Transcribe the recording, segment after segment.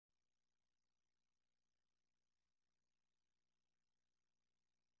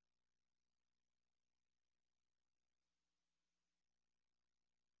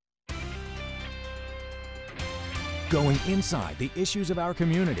Going inside the issues of our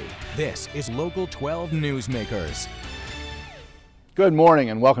community, this is Local 12 Newsmakers. Good morning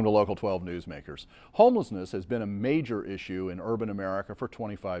and welcome to Local 12 Newsmakers. Homelessness has been a major issue in urban America for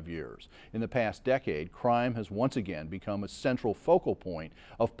 25 years. In the past decade, crime has once again become a central focal point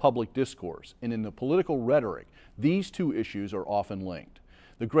of public discourse, and in the political rhetoric, these two issues are often linked.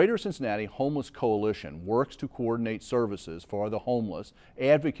 The Greater Cincinnati Homeless Coalition works to coordinate services for the homeless,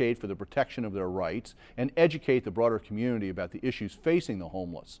 advocate for the protection of their rights, and educate the broader community about the issues facing the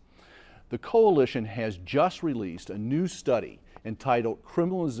homeless. The coalition has just released a new study entitled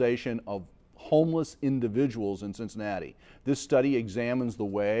Criminalization of Homeless Individuals in Cincinnati. This study examines the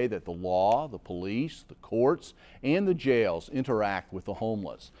way that the law, the police, the courts, and the jails interact with the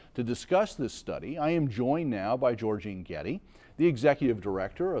homeless. To discuss this study, I am joined now by Georgine Getty, the Executive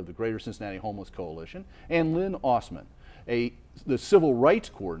Director of the Greater Cincinnati Homeless Coalition, and Lynn Ausman, the Civil Rights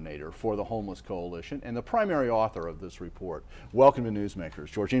Coordinator for the Homeless Coalition and the primary author of this report. Welcome to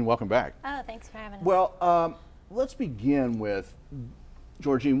Newsmakers. Georgine, welcome back. Oh, thanks for having us. Well, let's begin with,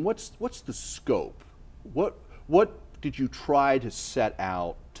 Georgine, what's the scope? What did you try to set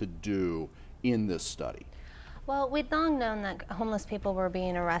out to do in this study? Well, we'd long known that homeless people were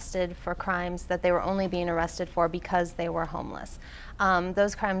being arrested for crimes that they were only being arrested for because they were homeless.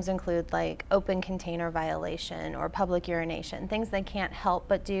 Those crimes include like open container violation or public urination, things they can't help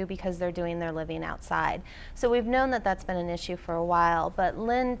but do because they're doing their living outside. So we've known that that's been an issue for a while, but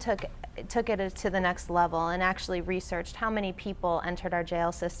Lynn took it to the next level and actually researched how many people entered our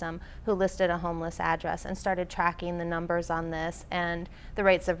jail system who listed a homeless address and started tracking the numbers on this and the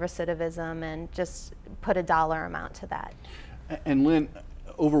rates of recidivism and just put a dollar amount to that. And Lynn,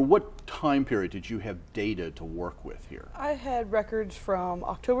 over what time period did you have data to work with here? I had records from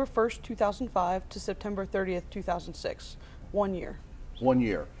October 1st, 2005 to September 30th, 2006. 1 year. 1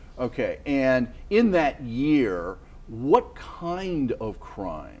 year. Okay. And in that year, what kind of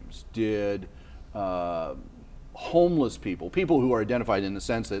crimes did homeless people who are identified in the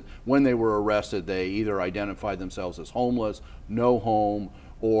sense that when they were arrested, they either identified themselves as homeless, no home,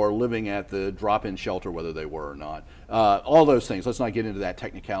 or living at the drop-in shelter, whether they were or not. All those things, let's not get into that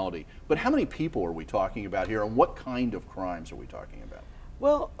technicality. But how many people are we talking about here, and what kind of crimes are we talking about?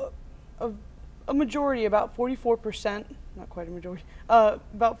 Well, a majority, about 44%, not quite a majority,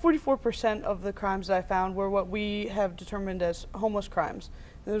 about 44% of the crimes that I found were what we have determined as homeless crimes.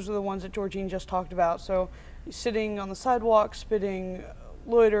 Those are the ones that Georgine just talked about. So sitting on the sidewalk, spitting,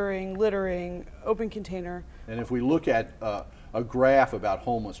 loitering, littering, open container. And if we look at a graph about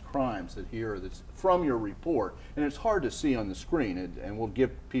homeless crimes that's from your report, and it's hard to see on the screen, and we'll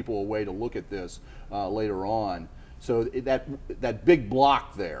give people a way to look at this later on. So that big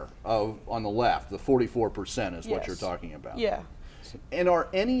block there on the left, the 44% is what you're talking about. Yeah. And are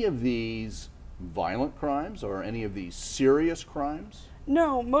any of these violent crimes, or any of these serious crimes?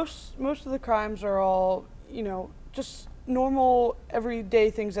 No, most of the crimes are all, just normal everyday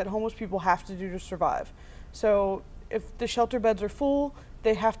things that homeless people have to do to survive. So if the shelter beds are full,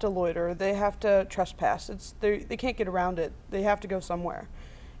 they have to loiter, they have to trespass. They can't get around it. They have to go somewhere.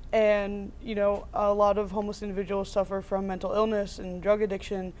 And, a lot of homeless individuals suffer from mental illness and drug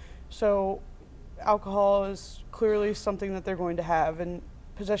addiction, so alcohol is clearly something that they're going to have. And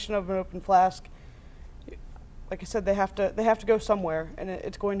possession of an open flask, like I said, they have to go somewhere, and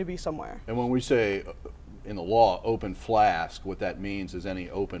it's going to be somewhere. And when we say in the law open flask, what that means is any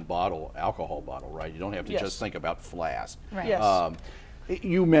open bottle, alcohol bottle, right? You don't have to just think about flask. Right. Yes.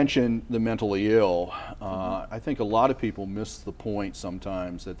 You mentioned the mentally ill. I think a lot of people miss the point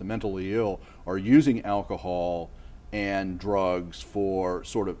sometimes that the mentally ill are using alcohol and drugs for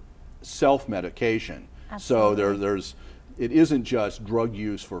sort of self-medication. So it isn't just drug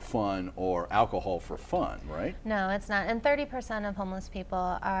use for fun or alcohol for fun, right? No, it's not. And 30% of homeless people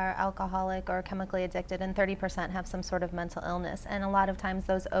are alcoholic or chemically addicted, and 30% have some sort of mental illness. And a lot of times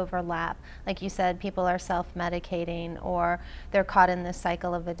those overlap. Like you said, people are self-medicating, or they're caught in this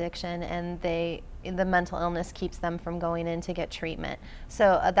cycle of addiction, and the mental illness keeps them from going in to get treatment.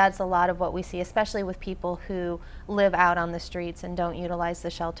 So that's a lot of what we see, especially with people who live out on the streets and don't utilize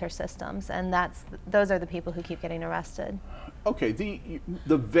the shelter systems. And those are the people who keep getting arrested. Okay,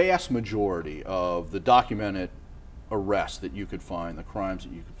 the vast majority of the documented arrests that you could find, the crimes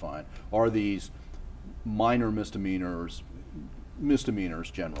that you could find, are these minor misdemeanors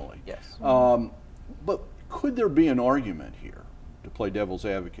generally. Yes. But could there be an argument here, to play devil's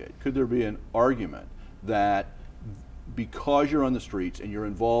advocate, could there be an argument that because you're on the streets and you're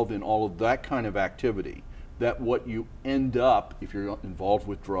involved in all of that kind of activity, that what you end up, if you're involved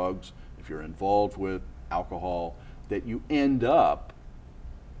with drugs, if you're involved with alcohol, that you end up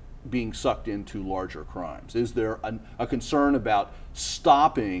being sucked into larger crimes? Is there a concern about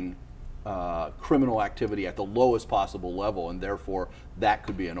stopping criminal activity at the lowest possible level, and therefore that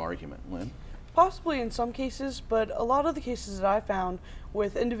could be an argument? Lynn? Possibly in some cases, but a lot of the cases that I found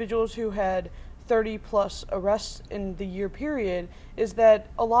with individuals who had 30 plus arrests in the year period is that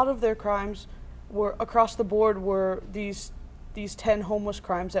a lot of their crimes were across the board were these 10 homeless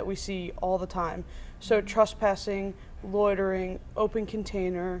crimes that we see all the time. So trespassing, loitering, open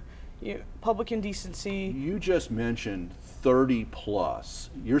container, public indecency. You just mentioned 30 plus.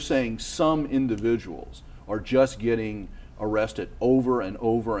 You're saying some individuals are just getting arrested over and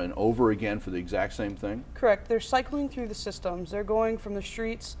over and over again for the exact same thing? Correct. They're cycling through the systems. They're going from the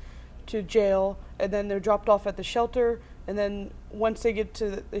streets to jail, and then they're dropped off at the shelter, and then once they get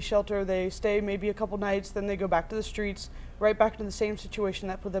to the shelter, they stay maybe a couple nights, then they go back to the streets, right back to the same situation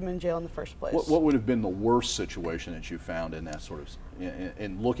that put them in jail in the first place. What would have been the worst situation that you found in that sort of,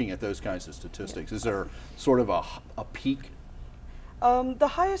 in looking at those kinds of statistics? Is there sort of a peak? The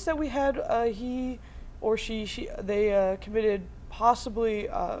highest that we had, he or they committed possibly,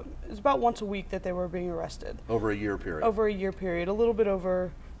 it's about once a week that they were being arrested. Over a year period? Over a year period, a little bit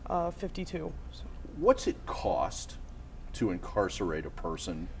over 52. So. What's it cost to incarcerate a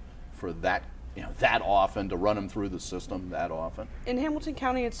person for that, that often, to run them through the system that often? In Hamilton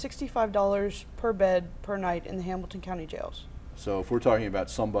County, it's $65 per bed per night in the Hamilton County jails. So if we're talking about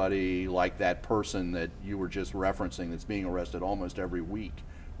somebody like that person that you were just referencing that's being arrested almost every week,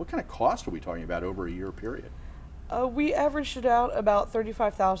 what kind of cost are we talking about over a year period? We averaged it out about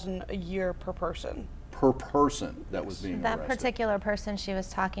 $35,000 a year per person. Per person that was being arrested. That particular person she was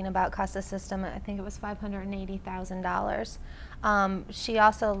talking about cost the system, I think it was $580,000. She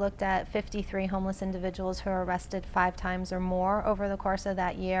also looked at 53 homeless individuals who were arrested 5 times or more over the course of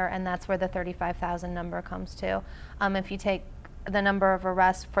that year, and that's where the 35,000 number comes to. If you take the number of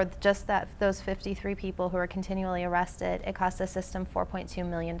arrests for just those 53 people who are continually arrested, it cost the system $4.2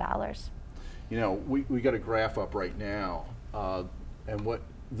 million. We got a graph up right now, and what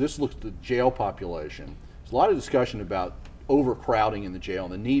this looks at the jail population. There's a lot of discussion about overcrowding in the jail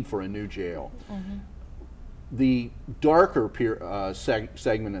and the need for a new jail. Mm-hmm. The darker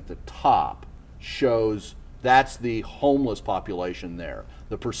segment at the top shows that's the homeless population there,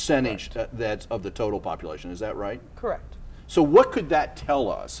 the percentage that's of the total population. Is that right? Correct. So what could that tell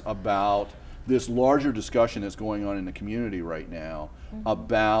us about this larger discussion that's going on in the community right now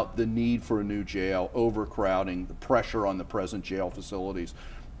about the need for a new jail, overcrowding, the pressure on the present jail facilities?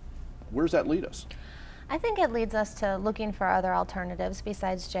 Where does that lead us? I think it leads us to looking for other alternatives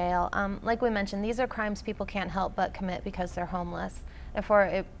besides jail. Like we mentioned, these are crimes people can't help but commit because they're homeless. Therefore,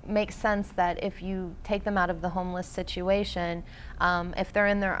 it makes sense that if you take them out of the homeless situation, if they're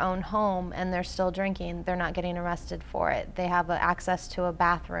in their own home and they're still drinking, they're not getting arrested for it. They have access to a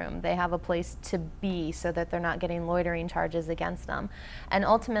bathroom. They have a place to be so that they're not getting loitering charges against them. And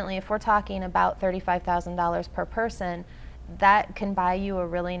ultimately, if we're talking about $35,000 per person, that can buy you a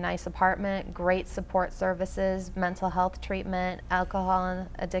really nice apartment, great support services, mental health treatment, alcohol and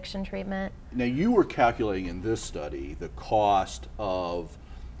addiction treatment. Now, you were calculating in this study the cost of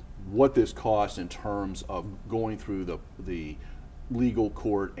what this costs in terms of going through the legal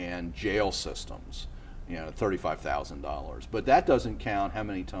court and jail systems, $35,000. But that doesn't count how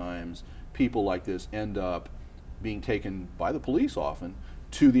many times people like this end up being taken by the police often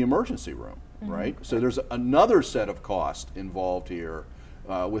to the emergency room. Right? So there's another set of costs involved here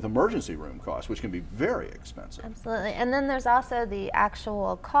with emergency room costs, which can be very expensive. Absolutely. And then there's also the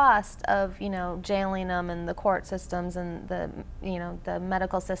actual cost of, jailing them and the court systems and the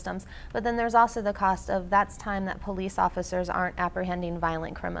medical systems. But then there's also the cost of that's time that police officers aren't apprehending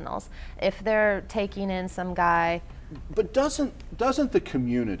violent criminals. If they're taking in some guy. But doesn't the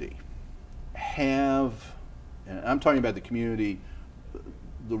community have, and I'm talking about the community,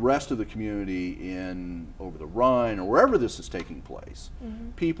 the rest of the community in Over-the-Rhine or wherever this is taking place,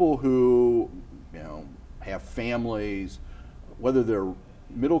 people who have families, whether they're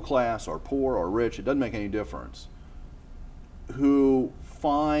middle class or poor or rich, it doesn't make any difference, who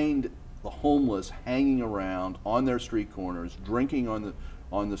find the homeless hanging around on their street corners, drinking on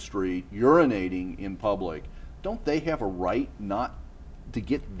the street, urinating in public, don't they have a right not to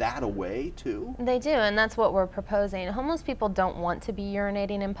get that away too? They do, and that's what we're proposing. Homeless people don't want to be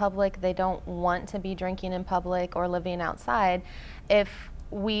urinating in public. They don't want to be drinking in public or living outside. If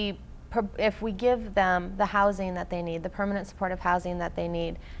we give them the housing that they need, the permanent supportive housing that they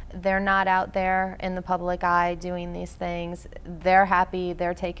need, they're not out there in the public eye doing these things. They're happy,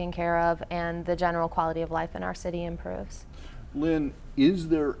 they're taken care of, and the general quality of life in our city improves. Lynn, is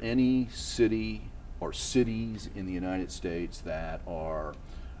there any city or cities in the United States that are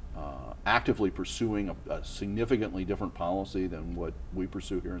actively pursuing a significantly different policy than what we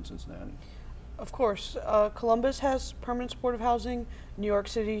pursue here in Cincinnati? Of course. Columbus has permanent supportive housing, New York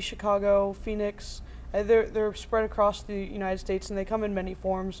City, Chicago, Phoenix. They're spread across the United States, and they come in many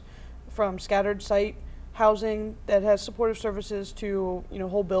forms, from scattered site housing that has supportive services to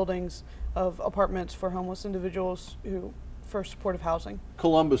whole buildings of apartments for homeless individuals for supportive housing.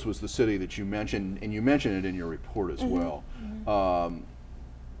 Columbus was the city that you mentioned, and you mentioned it in your report as well.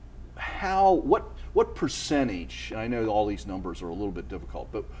 What percentage, and I know all these numbers are a little bit difficult,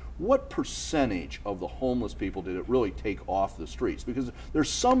 but what percentage of the homeless people did it really take off the streets? Because there's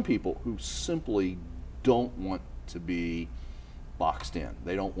some people who simply don't want to be boxed in.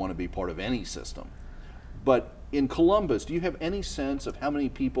 They don't want to be part of any system. But in Columbus, do you have any sense of how many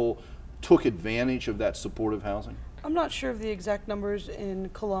people took advantage of that supportive housing? I'm not sure of the exact numbers in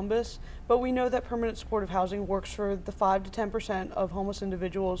Columbus, but we know that permanent supportive housing works for the 5 to 10% of homeless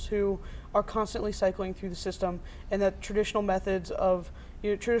individuals who are constantly cycling through the system, and that traditional methods of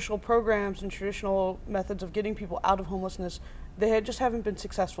traditional programs and traditional methods of getting people out of homelessness, just haven't been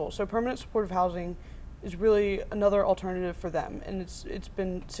successful. So permanent supportive housing is really another alternative for them, and it's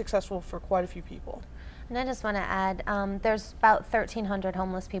been successful for quite a few people. And I just want to add, there's about 1,300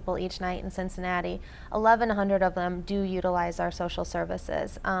 homeless people each night in Cincinnati. 1,100 of them do utilize our social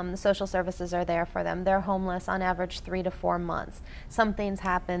services. The social services are there for them. They're homeless on average 3 to 4 months. Something's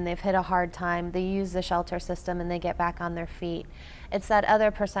happened, they've hit a hard time, they use the shelter system and they get back on their feet. It's that other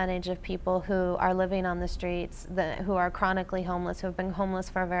percentage of people who are living on the streets, who are chronically homeless, who have been homeless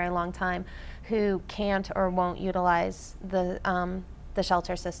for a very long time, who can't or won't utilize the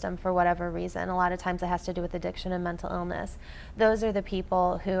shelter system for whatever reason. A lot of times it has to do with addiction and mental illness. Those are the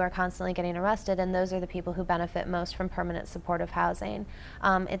people who are constantly getting arrested, and those are the people who benefit most from permanent supportive housing.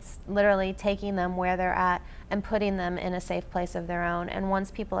 It's literally taking them where they're at and putting them in a safe place of their own. And once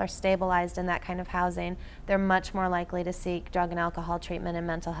people are stabilized in that kind of housing, they're much more likely to seek drug and alcohol treatment and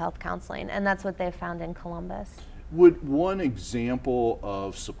mental health counseling. And that's what they've found in Columbus. Would one example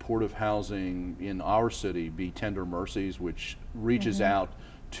of supportive housing in our city be Tender Mercies, which reaches out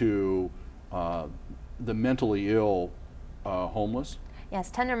to the mentally ill homeless? Yes,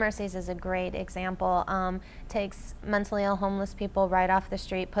 Tender Mercies is a great example. Takes mentally ill homeless people right off the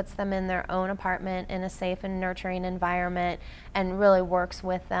street, puts them in their own apartment in a safe and nurturing environment, and really works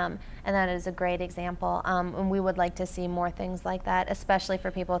with them. And that is a great example. And we would like to see more things like that, especially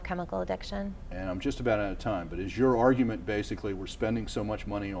for people with chemical addiction. And I'm just about out of time, but is your argument basically we're spending so much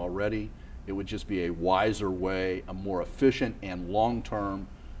money already, it would just be a wiser way, a more efficient and long-term,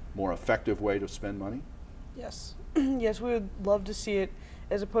 more effective way to spend money? Yes. Yes, we would love to see it,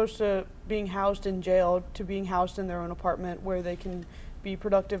 as opposed to being housed in jail, to being housed in their own apartment where they can be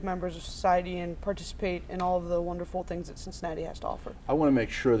productive members of society and participate in all of the wonderful things that Cincinnati has to offer. I want to make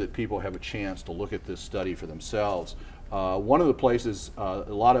sure that people have a chance to look at this study for themselves. One of the places a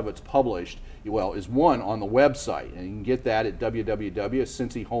lot of it's published, well, is one on the website, and you can get that at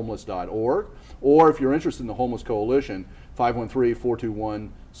www.cincyhomeless.org, or if you're interested in the Homeless Coalition,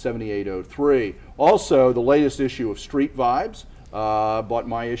 513-421-7803. Also, the latest issue of Street Vibes. Bought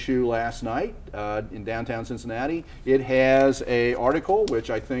my issue last night in downtown Cincinnati. It has an article which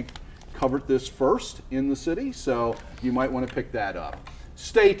I think covered this first in the city, so you might want to pick that up.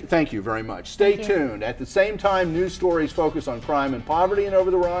 Thank you very much. Stay tuned. At the same time, news stories focus on crime and poverty in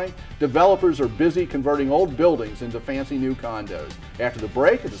Over-the-Rhine. Developers are busy converting old buildings into fancy new condos. After the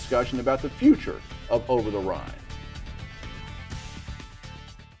break, a discussion about the future of Over-the-Rhine.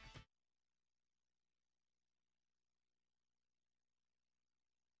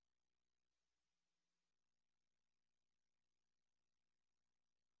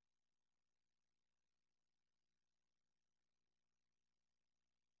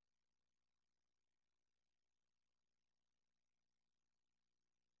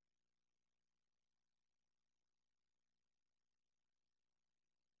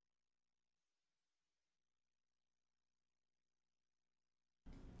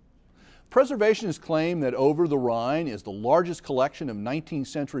 Preservationists claim that Over-the-Rhine is the largest collection of 19th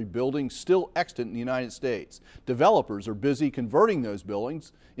century buildings still extant in the United States. Developers are busy converting those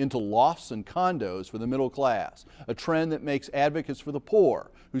buildings into lofts and condos for the middle class, a trend that makes advocates for the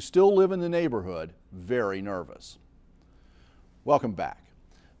poor who still live in the neighborhood very nervous. Welcome back.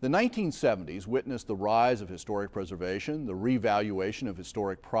 The 1970s witnessed the rise of historic preservation, the revaluation of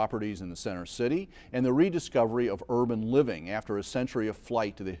historic properties in the center city, and the rediscovery of urban living after a century of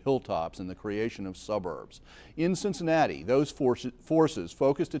flight to the hilltops and the creation of suburbs. In Cincinnati, those forces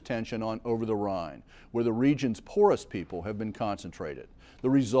focused attention on Over-the-Rhine, where the region's poorest people have been concentrated. The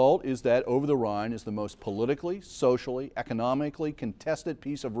result is that Over-the-Rhine is the most politically, socially, economically contested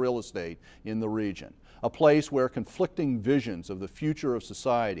piece of real estate in the region, a place where conflicting visions of the future of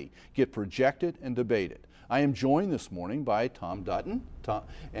society get projected and debated. I am joined this morning by Tom Dutton.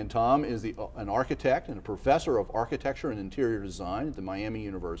 Tom is an architect and a professor of architecture and interior design at the Miami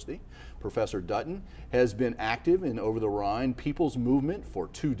University. Professor Dutton has been active in Over-the-Rhine people's movement for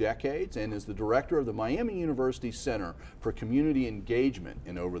 2 decades and is the director of the Miami University Center for Community Engagement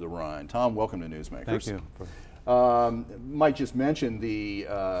in Over-the-Rhine. Tom, welcome to Newsmakers. Thank you. Might just mention the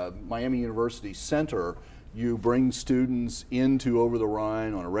Miami University Center. You bring students into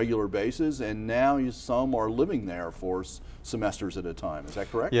Over-the-Rhine on a regular basis, and now some are living there for semesters at a time. Is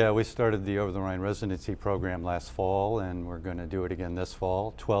that correct? Yeah, we started the Over-the-Rhine residency program last fall, and we're going to do it again this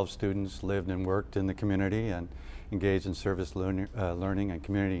fall. 12 students lived and worked in the community and engaged in service learning and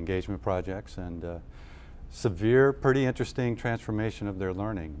community engagement projects, and severe, pretty interesting transformation of their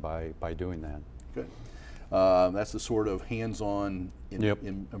learning by doing that. Good. That's the sort of hands-on,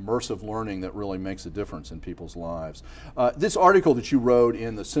 immersive learning that really makes a difference in people's lives. This article that you wrote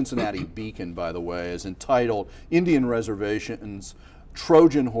in the Cincinnati Beacon, by the way, is entitled Indian Reservations,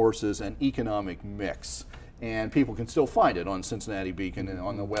 Trojan Horses, and Economic Mix. And people can still find it on Cincinnati Beacon and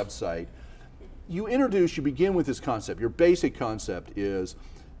on the website. You begin with this concept. Your basic concept is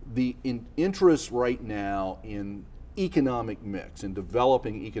the interest right now in economic mix, in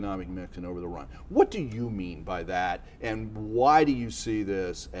developing economic mix in Over-the-Rhine. What do you mean by that, and why do you see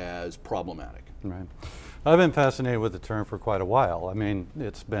this as problematic? Right. I've been fascinated with the term for quite a while. I mean,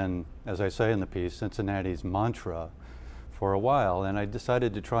 it's been, as I say in the piece, Cincinnati's mantra for a while, and I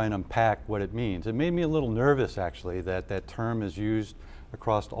decided to try and unpack what it means. It made me a little nervous, actually, that that term is used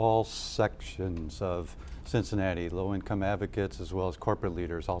across all sections of Cincinnati. Low-income advocates as well as corporate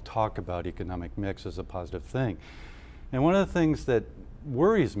leaders all talk about economic mix as a positive thing. And one of the things that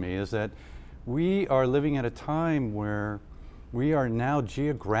worries me is that we are living at a time where we are now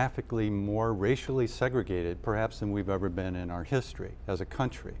geographically more racially segregated, perhaps, than we've ever been in our history as a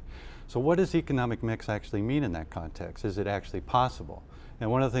country. So what does economic mix actually mean in that context? Is it actually possible? And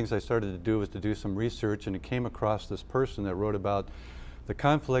one of the things I started to do was to do some research, and it came across this person that wrote about the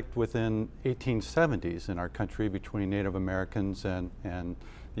conflict within 1870s in our country between Native Americans and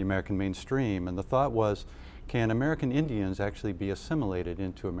the American mainstream. And the thought was, can American Indians actually be assimilated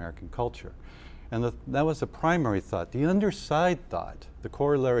into American culture? And that was the primary thought. The underside thought, the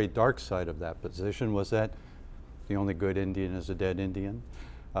corollary dark side of that position, was that the only good Indian is a dead Indian.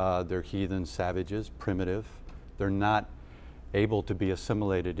 They're heathen savages, primitive. They're not able to be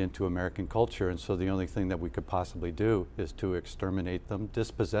assimilated into American culture, and so the only thing that we could possibly do is to exterminate them,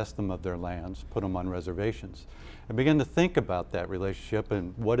 dispossess them of their lands, put them on reservations. I began to think about that relationship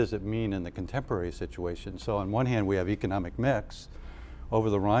and what does it mean in the contemporary situation. So on one hand, we have economic mix.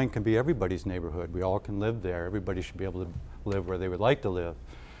 Over-the-Rhine can be everybody's neighborhood. We all can live there. Everybody should be able to live where they would like to live.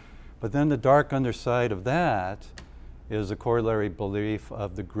 But then the dark underside of that is a corollary belief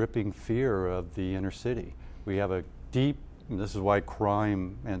of the gripping fear of the inner city. We have a deep, and this is why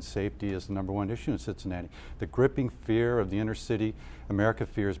crime and safety is the #1 issue in Cincinnati. The gripping fear of the inner city. America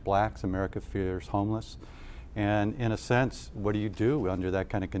fears blacks, America fears homeless. And in a sense, what do you do under that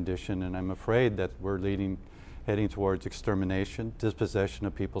kind of condition? And I'm afraid that we're heading towards extermination, dispossession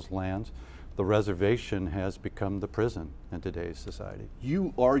of people's lands. The reservation has become the prison in today's society.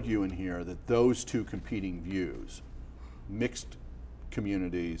 You argue in here that those two competing views, mixed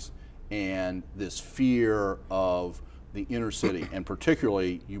communities and this fear of the inner city, and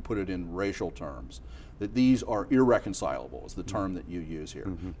particularly you put it in racial terms, that these are irreconcilable is the term that you use here.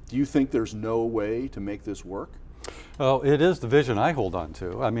 Mm-hmm. Do you think there's no way to make this work? Well, it is the vision I hold on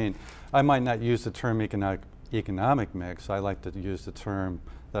to. I mean, I might not use the term economic mix. I like to use the term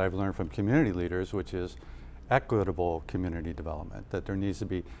that I've learned from community leaders, which is equitable community development, that there needs to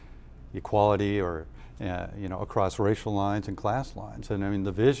be equality or across racial lines and class lines. And I mean,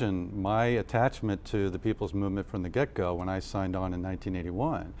 the vision, my attachment to the people's movement from the get-go when I signed on in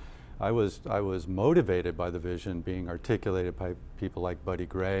 1981, I was motivated by the vision being articulated by people like Buddy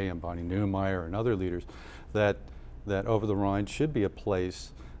Gray and Bonnie Newmeyer and other leaders that Over-the-Rhine should be a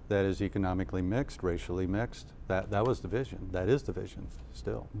place that is economically mixed, racially mixed. That was the vision. That is the vision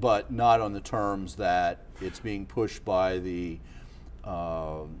still. But not on the terms that it's being pushed by the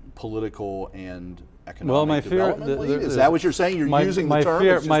political and economic development lead? Is that what you're saying? You're using the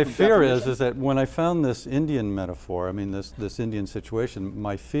term? My fear is that when I found this Indian metaphor, I mean this Indian situation,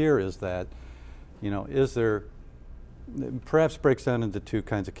 my fear is that, is there, perhaps breaks down into two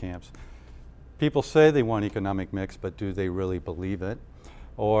kinds of camps. People say they want economic mix, but do they really believe it?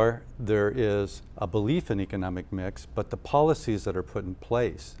 Or there is a belief in economic mix, but the policies that are put in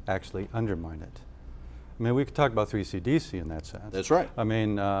place actually undermine it. I mean, we could talk about 3CDC in that sense. That's right. I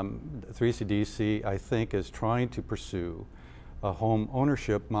mean, 3CDC, I think, is trying to pursue a home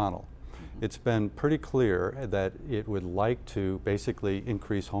ownership model. It's been pretty clear that it would like to basically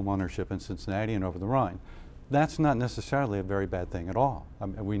increase home ownership in Cincinnati and Over-the-Rhine. That's not necessarily a very bad thing at all. I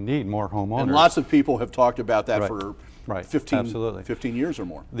mean, we need more homeowners. And lots of people have talked about that for Right. 15 years or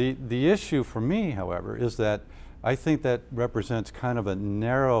more. The issue for me, however, is that I think that represents kind of a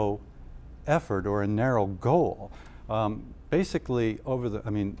narrow effort or a narrow goal. Basically,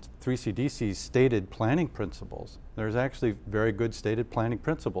 3CDC's stated planning principles, there's actually very good stated planning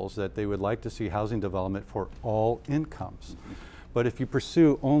principles that they would like to see housing development for all incomes. But if you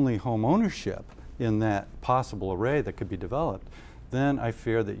pursue only home ownership in that possible array that could be developed, then I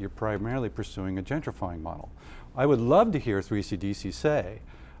fear that you're primarily pursuing a gentrifying model. I would love to hear 3CDC say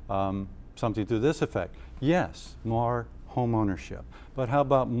something to this effect. Yes, more home ownership, but how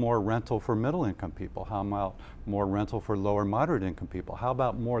about more rental for middle income people? How about more rental for lower moderate income people? How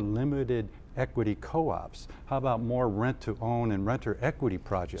about more limited equity co-ops? How about more rent to own and renter equity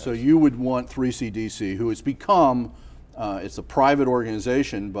projects? So you would want 3CDC, who has become, it's a private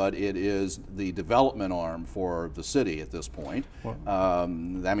organization, but it is the development arm for the city at this point. I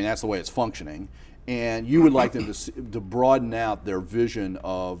mean, that's the way it's functioning. And you would like them to broaden out their vision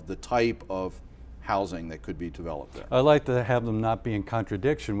of the type of housing that could be developed there. I'd like to have them not be in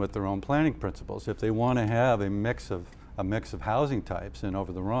contradiction with their own planning principles. If they want to have a mix of housing types in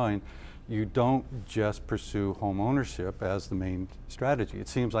Over-the-Rhine, you don't just pursue home ownership as the main strategy. It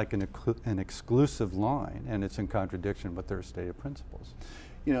seems like an exclusive line, and it's in contradiction with their stated principles.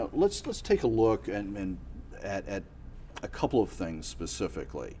 Let's take a look at a couple of things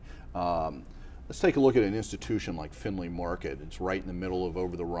specifically. Let's take a look at an institution like Findlay Market. It's right in the middle of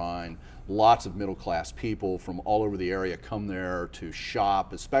Over-the-Rhine. Lots of middle-class people from all over the area come there to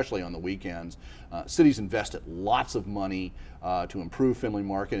shop, especially on the weekends. Cities invested lots of money to improve Findlay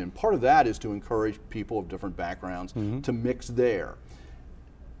Market, and part of that is to encourage people of different backgrounds to mix there.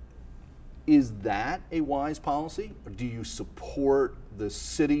 Is that a wise policy? Or do you support the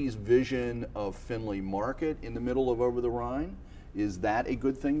city's vision of Findlay Market in the middle of Over-the-Rhine? Is that a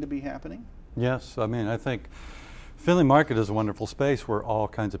good thing to be happening? Yes, I think Findlay Market is a wonderful space where all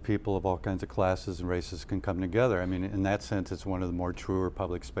kinds of people of all kinds of classes and races can come together. I mean, in that sense, it's one of the more truer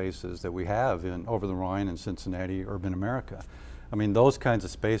public spaces that we have in Over-the-Rhine and Cincinnati, urban America. I mean, those kinds of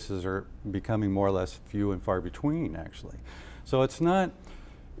spaces are becoming more or less few and far between, actually. So it's not,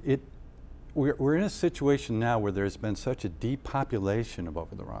 we're in a situation now where there's been such a depopulation of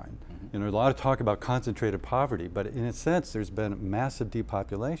Over-the-Rhine. There's a lot of talk about concentrated poverty, but in a sense, there's been massive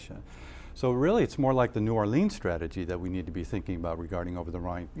depopulation. So really, it's more like the New Orleans strategy that we need to be thinking about regarding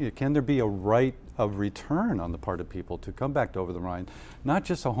Over-the-Rhine. Can there be a right of return on the part of people to come back to Over-the-Rhine, not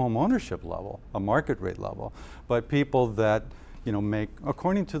just a home ownership level, a market rate level, but people that make,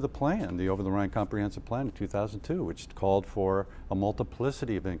 according to the plan, the Over-the-Rhine Comprehensive Plan of 2002, which called for a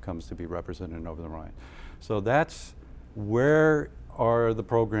multiplicity of incomes to be represented in Over-the-Rhine. So that's where are the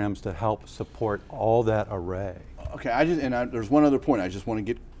programs to help support all that array. Okay, there's one other point I just want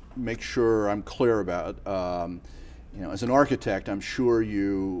to make sure I'm clear about. As an architect, I'm sure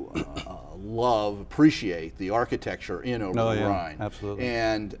you appreciate the architecture in Over-the-Rhine. Yeah, absolutely.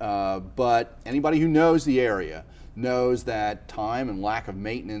 And but anybody who knows the area knows that time and lack of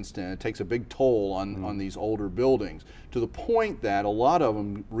maintenance takes a big toll on these older buildings, to the point that a lot of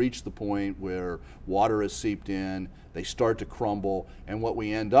them reach the point where water is seeped in, they start to crumble, and what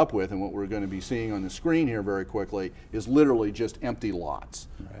we end up with, and what we're going to be seeing on the screen here very quickly, is literally just empty lots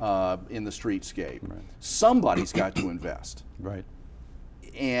in the streetscape. Right. Somebody's got to invest. Right.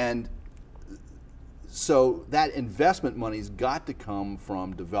 And so that investment money's got to come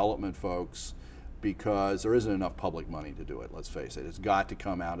from development folks, because there isn't enough public money to do it, let's face it. It's got to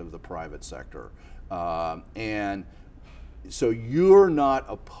come out of the private sector. And so you're not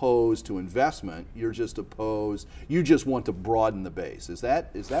opposed to investment, you're just opposed, you just want to broaden the base. Is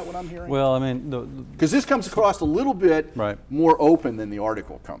that what I'm hearing? Well, I mean, because this comes across a little bit more open than the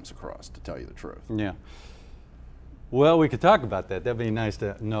article comes across, to tell you the truth. Yeah. Well, we could talk about that. That'd be nice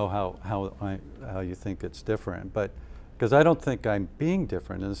to know how you think it's different. But because I don't think I'm being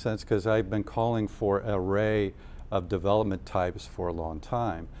different, in the sense, because I've been calling for an array of development types for a long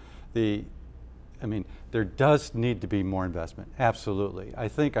time. I mean, there does need to be more investment, absolutely. I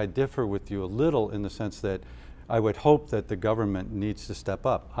think I differ with you a little in the sense that I would hope that the government needs to step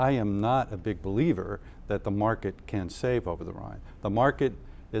up. I am not a big believer that the market can save Over-the-Rhine. The market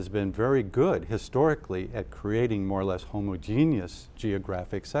has been very good historically at creating more or less homogeneous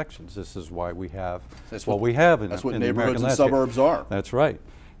geographic sections. This is why we have what we have in the American landscape. That's what neighborhoods and suburbs are. That's right.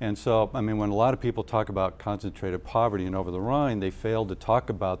 And so, I mean, when a lot of people talk about concentrated poverty in Over-the-Rhine, they fail to talk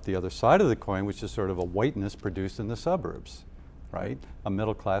about the other side of the coin, which is sort of a whiteness produced in the suburbs, right? A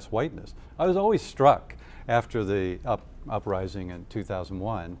middle-class whiteness. I was always struck after the uprising in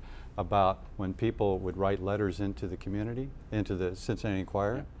 2001 about when people would write letters into the community, into the Cincinnati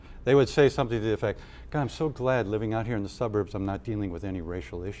Enquirer. Yeah. They would say something to the effect, God, I'm so glad living out here in the suburbs, I'm not dealing with any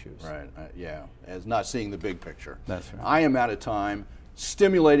racial issues. Right, yeah, as not seeing the big picture. That's right. I am out of time.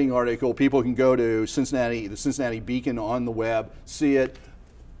 Stimulating article. People can go to Cincinnati, the Cincinnati Beacon on the web, see it.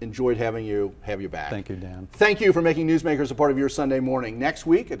 Enjoyed having you back. Thank you, Dan. Thank you for making Newsmakers a part of your Sunday morning. Next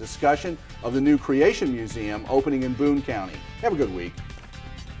week, a discussion of the new Creation Museum opening in Boone County. Have a good week.